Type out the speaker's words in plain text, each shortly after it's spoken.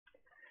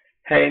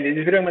Hey, in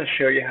this video I'm going to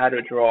show you how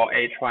to draw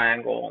a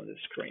triangle on the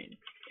screen.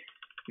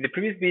 In the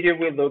previous video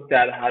we looked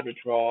at how to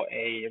draw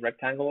a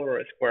rectangle or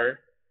a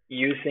square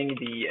using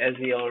the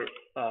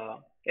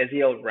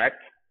SDL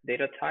rect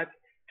data type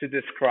to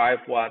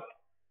describe what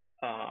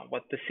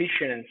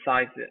position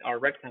inside our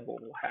rectangle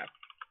will have.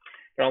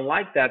 But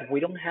unlike that, we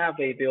don't have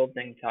a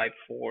built-in type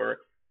for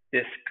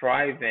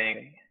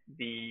describing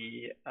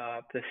the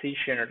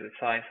position or the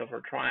size of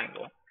our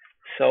triangle.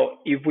 So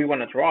if we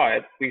want to draw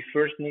it, we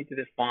first need to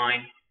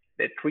define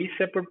the three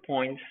separate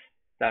points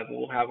that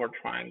will have our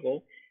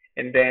triangle,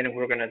 and then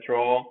we're going to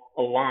draw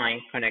a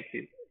line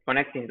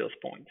connecting those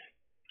points.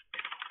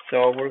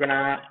 So we're going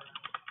to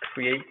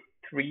create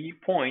 3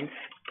 points.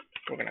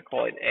 We're going to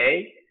call it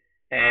A,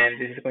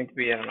 and this is going to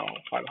be, I don't know,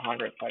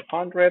 500,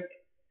 500.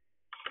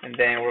 And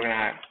then we're going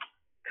to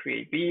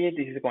create B.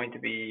 This is going to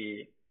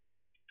be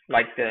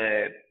like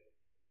the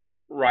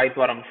right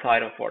bottom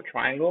side of our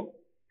triangle.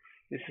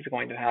 This is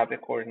going to have the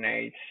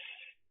coordinates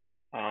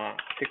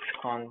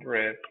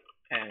 600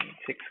 and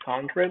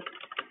 600.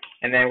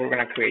 And then we're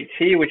going to create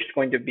C, which is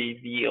going to be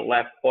the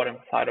left bottom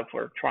side of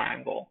our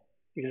triangle.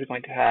 This is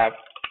going to have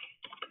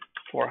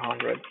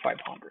 400,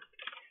 500,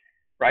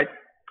 right?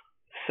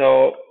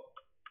 So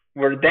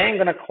we're then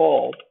going to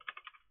call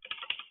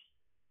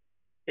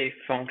a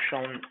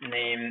function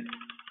named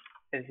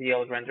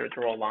SDL render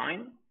draw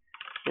line.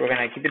 We're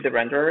going to keep it the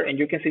render, and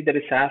you can see that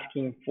it's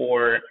asking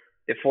for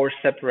the 4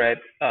 separate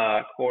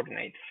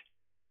coordinates.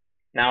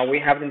 Now we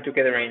have them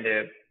together in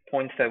the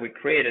points that we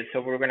created,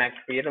 so we're going to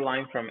create a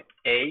line from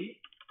A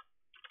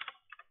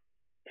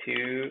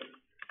to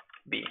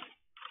B.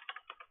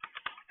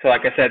 So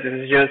like I said, this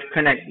is just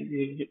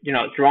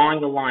drawing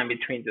the line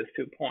between those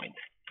 2 points.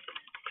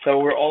 So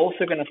we're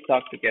also going to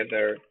stock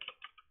together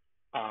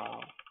A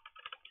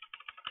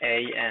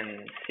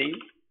and C.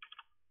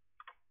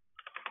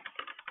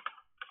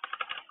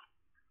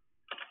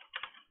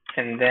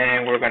 And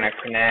then we're going to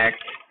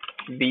connect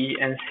B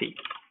and C.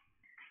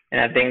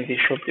 And I think this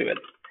should do it.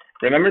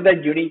 Remember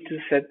that you need to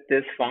set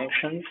these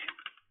functions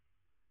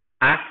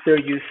after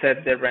you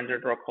set the render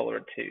draw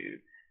color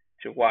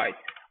to white.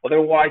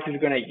 Otherwise,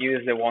 it's going to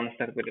use the ones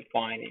that we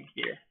define in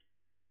here.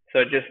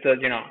 So just a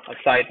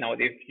side note,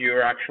 if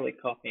you're actually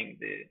copying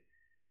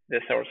the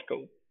source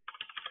code.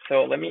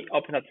 So let me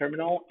open a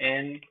terminal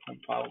and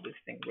compile this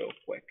thing real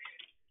quick.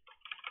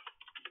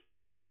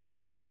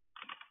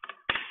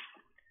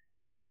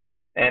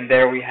 And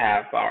there we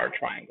have our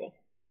triangle.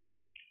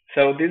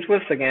 So this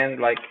was, again,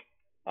 like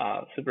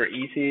super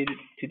easy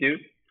to do,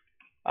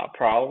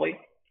 probably.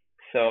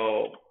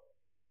 So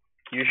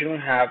you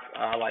shouldn't have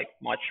like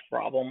much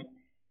problem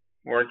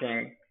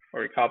working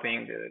or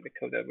copying the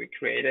code that we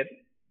created.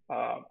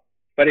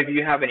 But if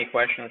you have any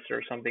questions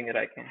or something that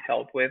I can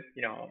help with,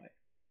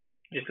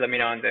 just let me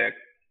know in the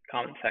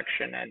comment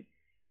section and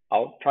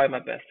I'll try my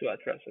best to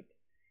address it.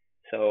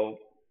 So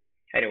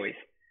anyways,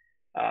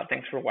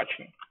 thanks for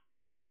watching.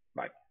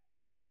 Bye.